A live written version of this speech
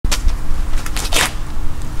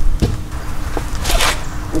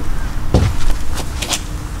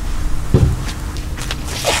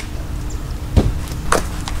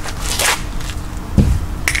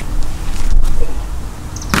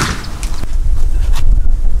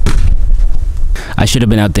I should have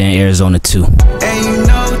been out there in Arizona too. And you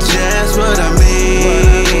know just what I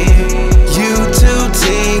mean. You two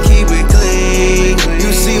team, keep it clean.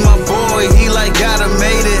 You see my boy, he like gotta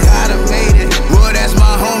made it. Boy, that's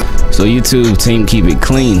my home. So YouTube team, keep it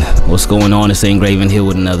clean. What's going on? It's Ingraven here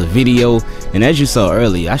with another video. And as you saw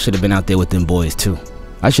earlier, I should have been out there with them boys too.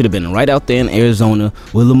 I should have been right out there in Arizona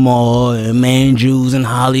with Lamar and Mandrews and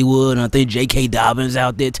Hollywood, and I think J.K. Dobbins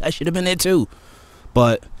out there. I should have been there too.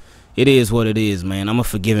 But it is what it is, man. I'm a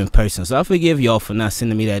forgiving person, so I forgive y'all for not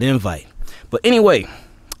sending me that invite. But anyway,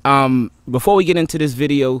 before we get into this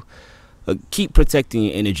video, keep protecting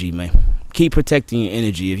your energy, man. Keep protecting your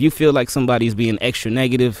energy. If you feel like somebody's being extra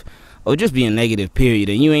negative, or just being negative, period,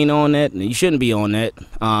 and you ain't on that, and you shouldn't be on that,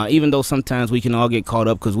 even though sometimes we can all get caught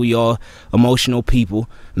up because we all emotional people,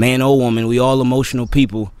 man or woman, we all emotional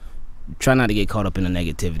people. Try not to get caught up in the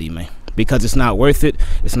negativity, man, because it's not worth it.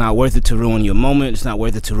 It's not worth it to ruin your moment. It's not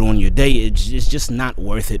worth it to ruin your day. It's just not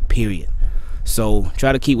worth it, period. So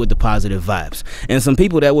try to keep with the positive vibes. And some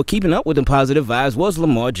people that were keeping up with the positive vibes was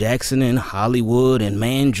Lamar Jackson and Hollywood and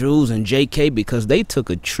Mandrews and JK, because they took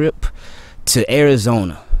a trip to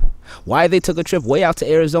Arizona. Why they took a trip way out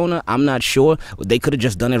to Arizona, I'm not sure. They could have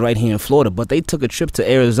just done it right here in Florida, but they took a trip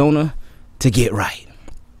to Arizona to get right.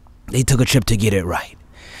 They took a trip to get it right.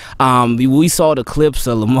 We saw the clips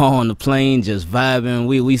of Lamar on the plane just vibing.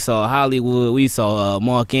 We saw Hollywood. We saw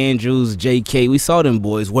Mark Andrews, JK. We saw them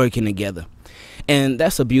boys working together. And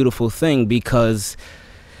that's a beautiful thing because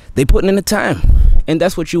they putting in the time. And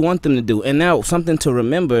that's what you want them to do. And now something to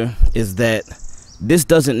remember is that this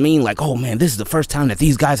doesn't mean like, oh man, this is the first time that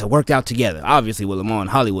these guys have worked out together. Obviously with Lamar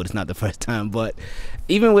and Hollywood, it's not the first time. But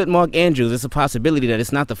even with Mark Andrews, it's a possibility that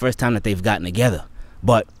it's not the first time that they've gotten together.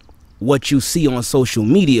 But what you see on social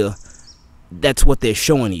media, that's what they're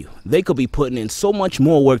showing you. They could be putting in so much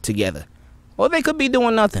more work together, or they could be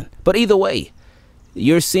doing nothing. But either way,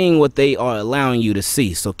 you're seeing what they are allowing you to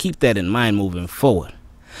see. So keep that in mind moving forward.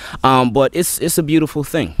 But it's a beautiful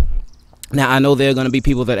thing. Now, I know there are going to be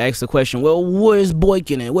people that ask the question, well, where's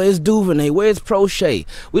Boykin and where's Duvernay? Where's Prochet?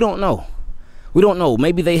 We don't know. We don't know.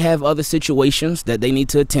 Maybe they have other situations that they need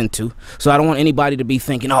to attend to. So I don't want anybody to be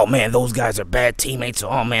thinking, oh, man, those guys are bad teammates.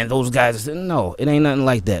 Or, oh, man, those guys. No, it ain't nothing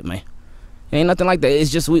like that, man. It ain't nothing like that. It's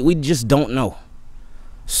just we just don't know.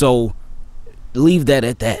 So leave that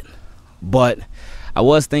at that. But I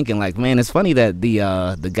was thinking, like, man, it's funny that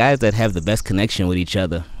the guys that have the best connection with each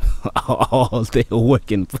other are all there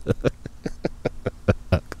working.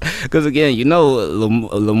 Because again, you know,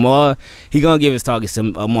 Lamar, he gonna give his targets to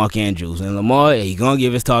Mark Andrews, and Lamar, he gonna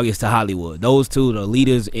give his targets to Hollywood. Those two, the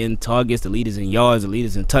leaders in targets, the leaders in yards, the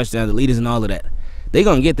leaders in touchdowns, the leaders in all of that. They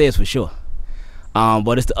gonna get theirs for sure.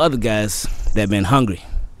 But it's the other guys that been hungry.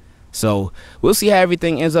 So we'll see how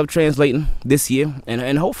everything ends up translating this year,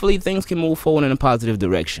 and hopefully things can move forward in a positive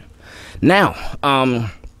direction. Now,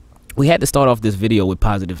 we had to start off this video with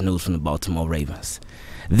positive news from the Baltimore Ravens.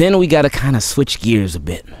 Then we got to kind of switch gears a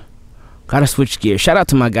bit. Shout out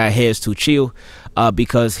to my guy, Heads Too Chill,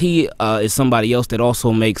 because he is somebody else that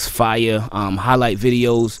also makes fire highlight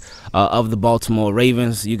videos of the Baltimore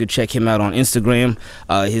Ravens. You can check him out on Instagram.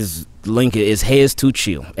 His link is Heads Too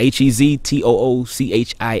Chill, HEZTOOCHILL.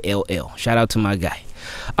 Shout out to my guy.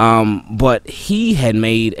 But he had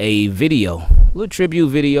made a video, a little tribute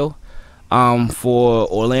video for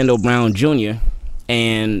Orlando Brown Jr.,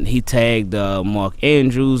 and he tagged Mark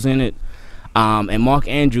Andrews in it, and Mark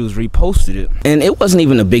Andrews reposted it. And it wasn't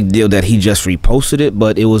even a big deal that he just reposted it,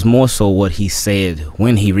 but it was more so what he said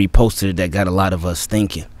when he reposted it that got a lot of us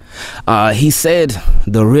thinking. He said,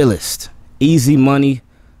 "The realest, easy money,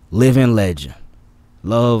 living legend,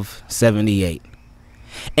 love 78."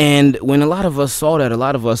 And when a lot of us saw that, a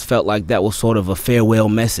lot of us felt like that was sort of a farewell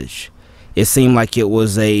message. It seemed like it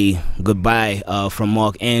was a goodbye from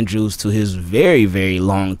Mark Andrews to his very, very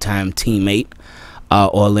long-time teammate,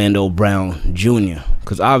 Orlando Brown Jr.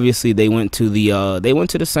 Because obviously they went to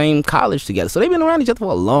the same college together, so they've been around each other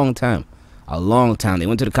for a long time. They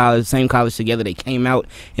went to the same college together. They came out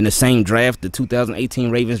in the same draft, the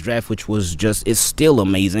 2018 Ravens draft, which was it's still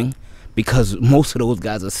amazing because most of those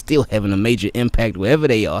guys are still having a major impact wherever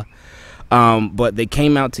they are. But they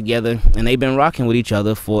came out together, and they've been rocking with each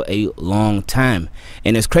other for a long time.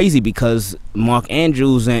 And it's crazy because Mark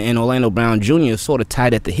Andrews and Orlando Brown Jr. sort of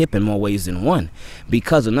tied at the hip in more ways than one.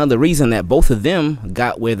 Because another reason that both of them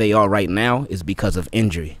got where they are right now is because of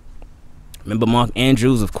injury. Remember Mark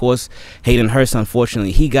Andrews, of course, Hayden Hurst,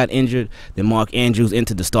 unfortunately, he got injured. Then Mark Andrews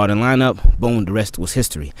entered the starting lineup. Boom, the rest was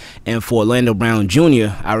history. And for Orlando Brown Jr.,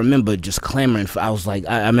 I remember just clamoring for, I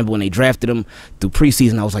remember when they drafted him through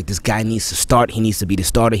preseason, I was like, this guy needs to start. He needs to be the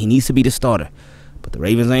starter. He needs to be the starter. But the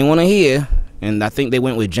Ravens ain't want to hear. and I think they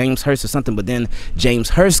went with James Hurst or something, but then James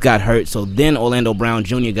Hurst got hurt, so then Orlando Brown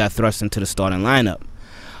Jr. got thrust into the starting lineup.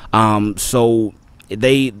 So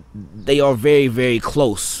they are very, very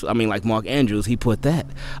close. I mean, like Mark Andrews, he put that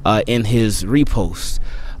in his repost,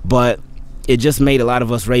 but it just made a lot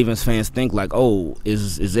of us Ravens fans think like, oh,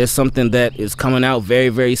 is there something that is coming out very,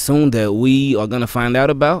 very soon that we are going to find out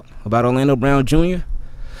about Orlando Brown Jr.?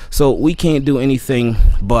 So we can't do anything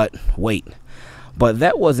but wait. But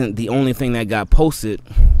that wasn't the only thing that got posted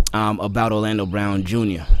about Orlando Brown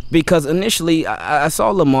Jr. Because initially I saw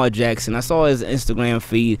Lamar Jackson, I saw his Instagram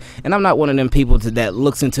feed, and I'm not one of them people that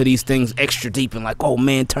looks into these things extra deep and like, oh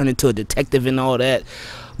man, turn into a detective and all that.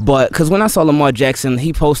 But because when I saw Lamar Jackson,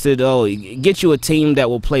 he posted, oh, get you a team that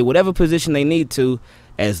will play whatever position they need to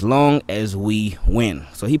as long as we win.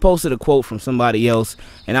 So he posted a quote from somebody else,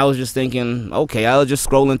 and I was just thinking, okay, I was just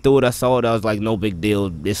scrolling through it. I saw it. I was like, no big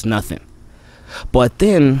deal. It's nothing. But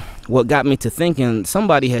then what got me to thinking,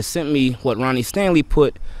 somebody has sent me what Ronnie Stanley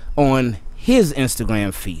put on his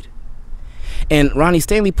Instagram feed. And Ronnie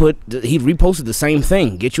Stanley he reposted the same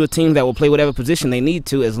thing. Get you a team that will play whatever position they need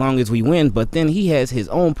to as long as we win. But then he has his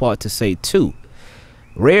own part to say too.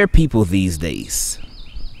 Rare people these days.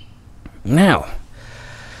 Now,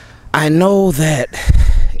 I know that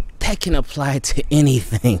can apply to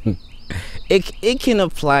anything. It can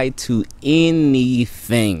apply to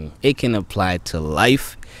anything. It can apply to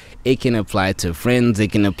life. It can apply to friends.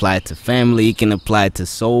 It can apply to family. It can apply to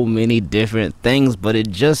so many different things. But it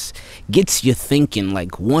just gets you thinking,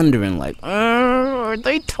 like wondering, like, are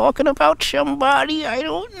they talking about somebody? I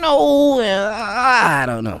don't know. I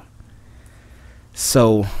don't know.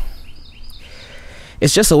 So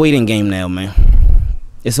it's just a waiting game now, man.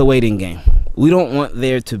 It's a waiting game. We don't want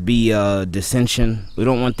there to be dissension. We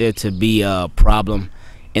don't want there to be a problem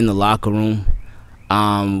in the locker room.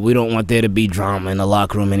 We don't want there to be drama in the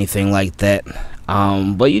locker room, anything like that.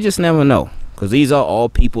 But you just never know, because these are all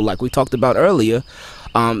people, like we talked about earlier.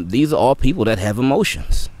 These are all people that have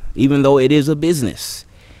emotions, even though it is a business.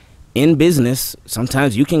 In business,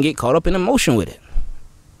 sometimes you can get caught up in emotion with it.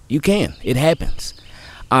 You can. It happens.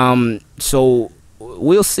 So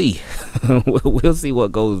we'll see. We'll see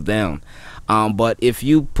what goes down. But if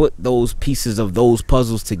you put those pieces of those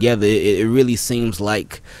puzzles together, it really seems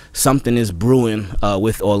like something is brewing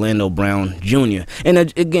with Orlando Brown Jr. And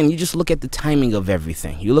again, you just look at the timing of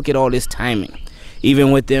everything. You look at all this timing.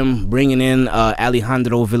 Even with them bringing in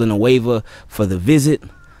Alejandro Villanueva for the visit.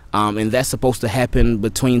 And that's supposed to happen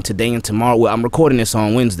between today and tomorrow. Well, I'm recording this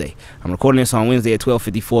on Wednesday. I'm recording this on Wednesday at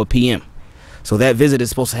 12:54 p.m. So that visit is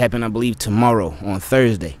supposed to happen, I believe, tomorrow on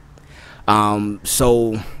Thursday.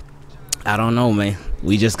 So I don't know, man.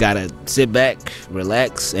 We just gotta sit back,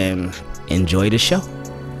 relax, and enjoy the show.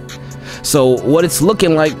 So what it's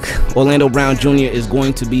looking like, Orlando Brown Jr. is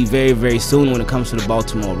going to be very, very soon when it comes to the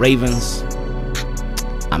Baltimore Ravens.